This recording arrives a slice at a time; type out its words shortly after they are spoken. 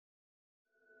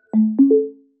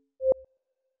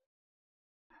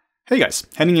Hey guys,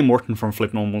 Henning and Morten from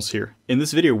FlippedNormals here. In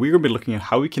this video we're going to be looking at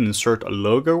how we can insert a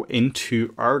logo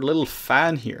into our little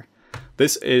fan here.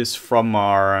 This is from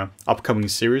our upcoming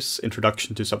series,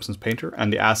 Introduction to Substance Painter,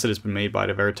 and the asset has been made by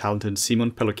the very talented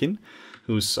Peloquin,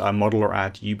 who's a modeler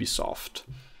at Ubisoft.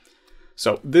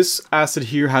 So this asset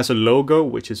here has a logo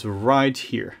which is right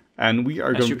here. And we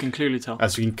are As you can clearly tell.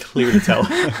 As you can clearly tell.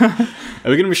 And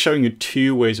we're going to be showing you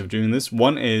two ways of doing this.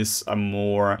 One is a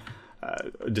more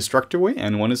destructive way,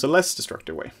 and one is a less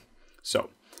destructive way. So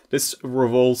this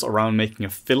revolves around making a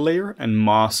fill layer and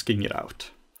masking it out.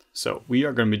 So we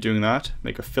are going to be doing that,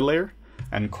 make a fill layer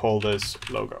and call this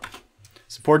logo.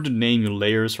 It's important to name your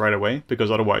layers right away,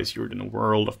 because otherwise you're in a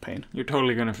world of pain. You're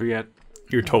totally going to forget.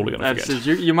 You're totally going to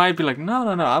forget. You might be like, no,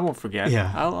 I won't forget.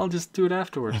 Yeah. I'll just do it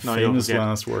afterwards. No, famous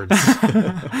last words.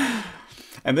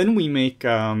 And then we make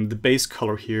the base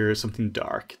color here something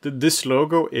dark. This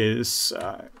logo is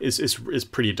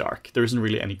pretty dark. There isn't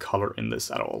really any color in this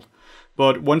at all.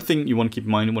 But one thing you want to keep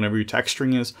in mind whenever you're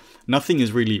texturing is nothing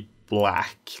is really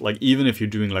black. Like even if you're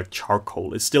doing like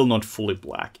charcoal, it's still not fully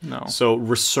black. No. So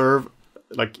reserve,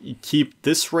 like keep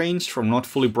this range from not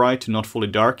fully bright to not fully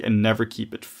dark, and never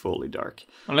keep it fully dark.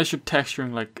 Unless you're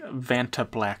texturing like Vanta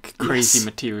black, crazy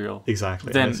material.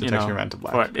 Exactly. Then you know, Vanta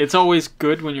black. But it's always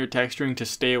good when you're texturing to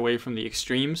stay away from the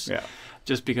extremes. Yeah.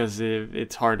 Just because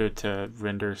it's harder to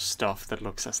render stuff that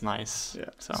looks as nice. Yeah.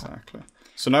 So. Exactly.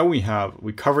 So now we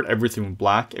covered everything with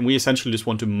black, and we essentially just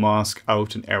want to mask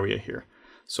out an area here.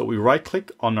 So we right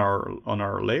click on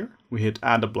our layer. We hit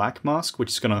add a black mask, which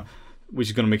is gonna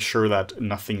make sure that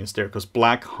nothing is there, because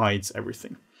black hides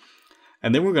everything.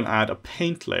 And then we're going to add a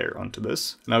paint layer onto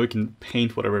this. Now we can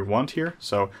paint whatever we want here.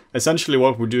 So essentially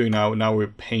what we're doing now we're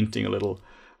painting a little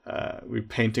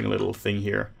thing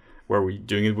here where we're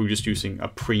doing it. We're just using a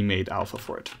pre-made alpha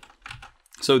for it.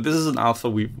 So this is an alpha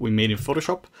we made in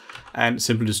Photoshop and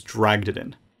simply just dragged it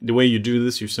in. The way you do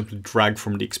this, you simply drag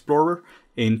from the Explorer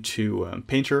into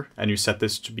Painter, and you set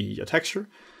this to be a texture,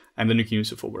 and then you can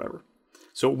use it for whatever.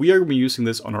 So we are going to be using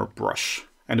this on our brush.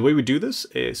 And the way we do this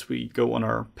is we go on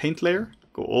our paint layer,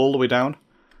 go all the way down,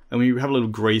 and we have a little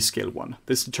grayscale one.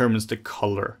 This determines the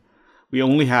color. We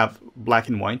only have black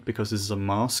and white because this is a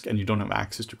mask and you don't have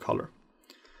access to color.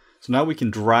 So now we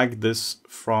can drag this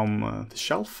from the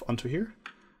shelf onto here.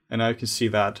 And now you can see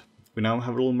that we now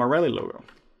have a little Marelli logo.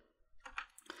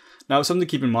 Now something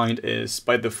to keep in mind is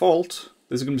by default,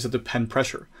 this is going to be set to pen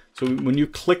pressure. So when you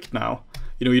click now,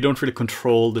 you don't really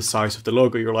control the size of the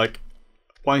logo. You're like,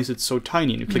 why is it so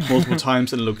tiny? And you click multiple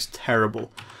times and it looks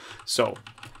terrible. So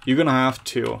you're going to have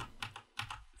to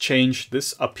change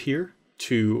this up here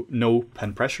to no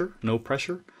pen pressure, no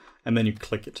pressure, and then you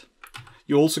click it.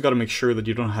 You also got to make sure that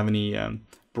you don't have any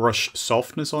brush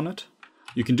softness on it.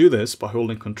 You can do this by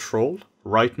holding Control,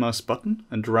 right mouse button,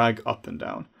 and drag up and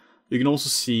down. You can also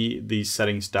see these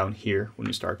settings down here when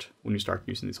you start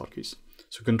using these hotkeys.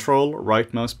 So Control,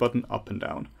 right mouse button, up and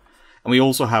down. And we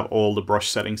also have all the brush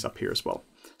settings up here as well.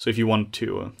 So if you want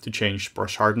to change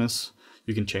brush hardness,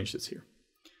 you can change this here.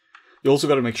 You also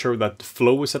got to make sure that the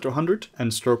flow is set to 100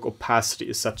 and stroke opacity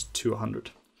is set to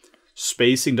 100.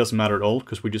 Spacing doesn't matter at all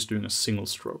because we're just doing a single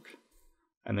stroke.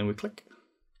 And then we click.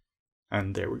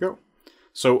 And there we go.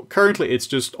 So currently it's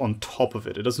just on top of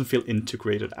it. It doesn't feel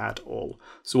integrated at all.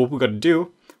 So what we've got to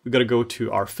do, we've got to go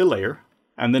to our fill layer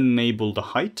and then enable the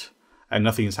height. And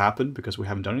nothing has happened because we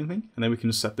haven't done anything. And then we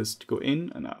can set this to go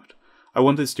in and out. I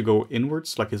want this to go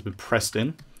inwards, like it's been pressed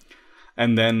in.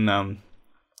 And then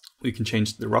we can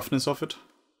change the roughness of it.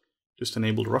 Just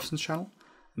enable the roughness channel.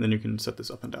 And then you can set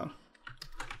this up and down.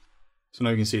 So now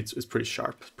you can see it's pretty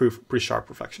sharp, pretty sharp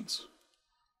reflections.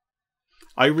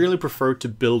 I really prefer to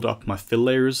build up my fill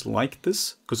layers like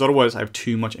this, because otherwise I have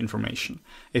too much information.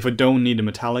 If I don't need a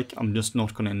metallic, I'm just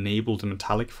not going to enable the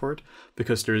metallic for it,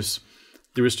 because there is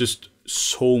just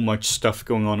so much stuff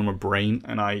going on in my brain,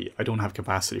 and I don't have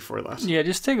capacity for that. Yeah,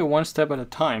 just take it one step at a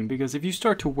time, because if you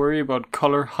start to worry about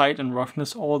color, height, and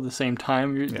roughness all at the same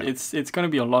time, it's going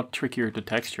to be a lot trickier to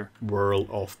texture. World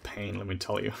of pain, let me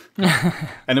tell you.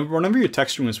 And whenever you're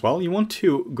texturing as well, you want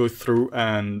to go through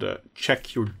and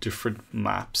check your different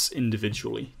maps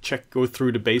individually. Go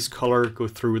through the base color, go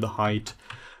through the height,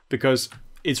 because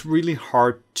it's really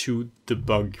hard to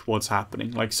debug what's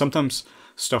happening. Like sometimes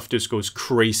stuff just goes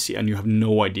crazy and you have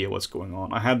no idea what's going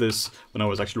on. I had this when I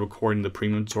was actually recording the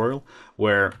premium tutorial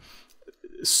where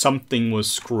something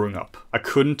was screwing up. I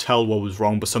couldn't tell what was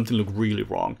wrong, but something looked really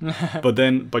wrong. But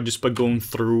then by going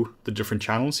through the different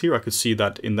channels here, I could see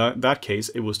that in that case,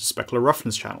 it was the specular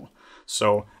roughness channel.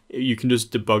 So you can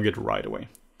just debug it right away.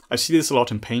 I see this a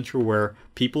lot in Painter where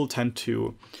people tend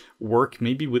to work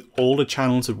maybe with all the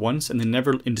channels at once and they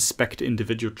never inspect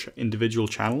individual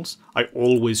channels. I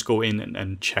always go in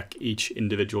and check each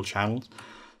individual channel,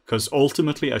 because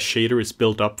ultimately a shader is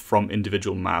built up from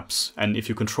individual maps, and if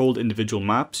you control the individual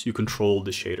maps, you control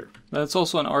the shader. That's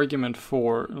also an argument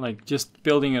for like just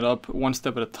building it up one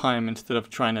step at a time instead of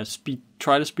trying to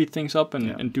speed things up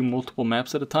and do multiple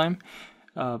maps at a time.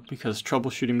 Because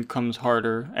troubleshooting becomes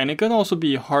harder, and it can also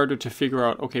be harder to figure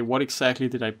out, okay, what exactly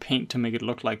did I paint to make it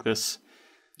look like this?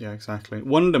 Yeah, exactly.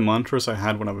 One of the mantras I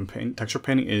had when I've been texture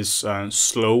painting is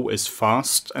slow is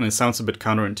fast, and it sounds a bit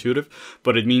counterintuitive,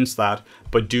 but it means that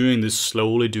by doing this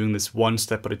slowly, doing this one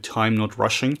step at a time, not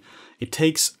rushing, it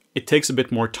takes a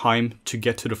bit more time to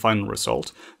get to the final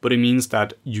result, but it means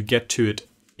that you get to it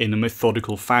in a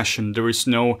methodical fashion. There is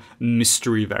no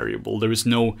mystery variable. There is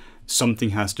no something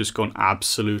has just gone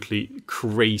absolutely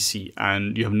crazy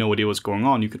and you have no idea what's going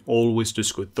on. You can always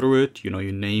just go through it. You know,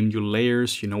 you name your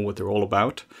layers, you know what they're all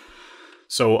about.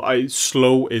 So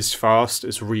slow is fast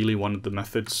is really one of the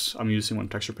methods I'm using when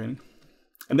texture painting.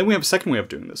 And then we have a second way of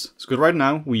doing this. So right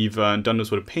now we've done this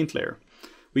with a paint layer.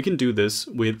 We can do this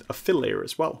with a fill layer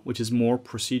as well, which is more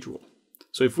procedural.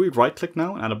 So if we right click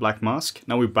now and add a black mask,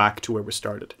 now we're back to where we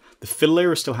started. The fill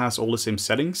layer still has all the same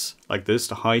settings, like this,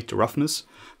 the height, the roughness,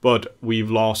 but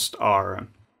we've lost our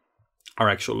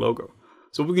actual logo.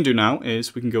 So what we can do now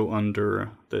is we can go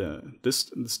under the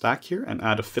stack here and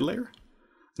add a fill layer.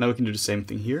 Now we can do the same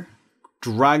thing here,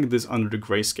 drag this under the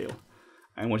grayscale.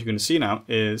 And what you're going to see now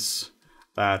is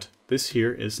that this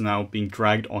here is now being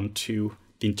dragged onto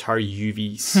the entire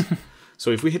UVs.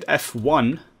 So if we hit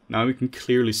F1, now we can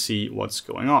clearly see what's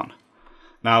going on.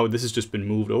 Now this has just been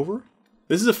moved over.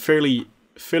 This is a fairly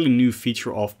new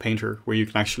feature of Painter where you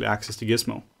can actually access the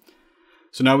gizmo.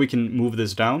 So now we can move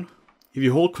this down. If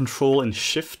you hold Control and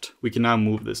Shift, we can now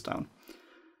move this down.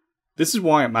 This is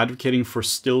why I'm advocating for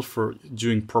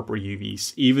doing proper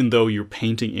UVs, even though you're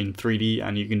painting in 3D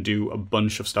and you can do a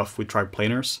bunch of stuff with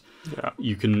triplanars. Yeah.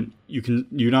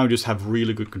 You now just have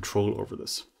really good control over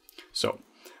this. So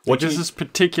this is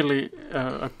particularly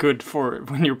good for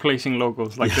when you're placing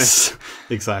logos like this.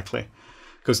 Exactly.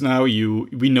 Because now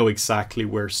we know exactly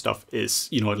where stuff is,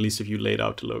 you know, at least if you laid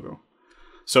out the logo.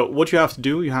 So what you have to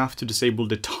do, you have to disable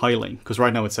the tiling, because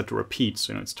right now it's set to repeat,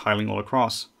 so you know it's tiling all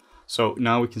across. So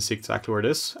now we can see exactly where it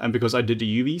is, and because I did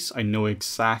the UVs, I know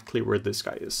exactly where this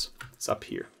guy is. It's up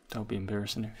here. That would be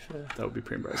embarrassing if... That would be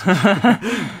pretty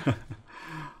embarrassing.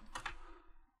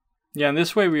 Yeah, and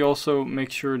this way we also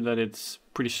make sure that it's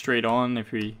pretty straight on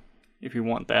if we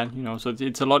want that, you know. So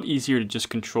it's a lot easier to just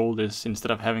control this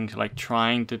instead of having to like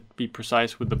trying to be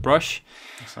precise with the brush.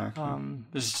 Exactly.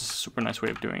 This is just a super nice way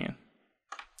of doing it.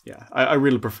 Yeah, I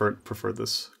really prefer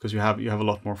this because you have a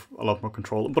lot more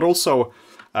control, but also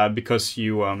because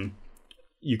you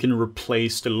can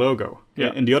replace the logo.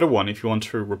 Yeah. In the other one, if you want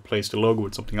to replace the logo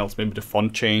with something else, maybe the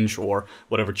font change or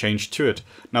whatever change to it,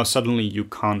 now suddenly you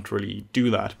can't really do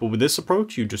that. But with this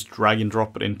approach, you just drag and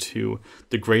drop it into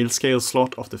the grayscale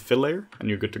slot of the fill layer and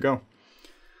you're good to go.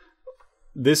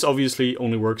 This obviously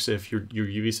only works if your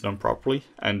UVs are done properly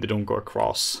and they don't go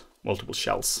across multiple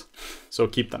shells. So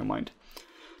keep that in mind.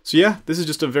 So yeah, this is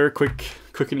just a very quick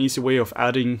and easy way of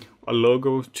adding a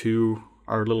logo to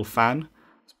our little fan.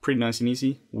 Pretty nice and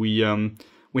easy. We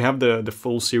have the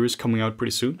full series coming out pretty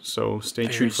soon, so stay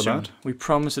tuned for that. We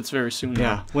promise it's very soon.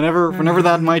 Yeah, whenever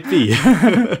that might be.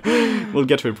 We'll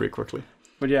get to it pretty quickly.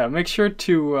 But yeah, make sure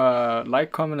to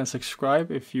like, comment, and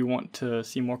subscribe if you want to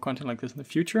see more content like this in the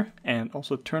future, and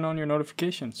also turn on your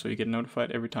notifications so you get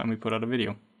notified every time we put out a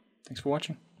video. Thanks for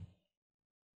watching.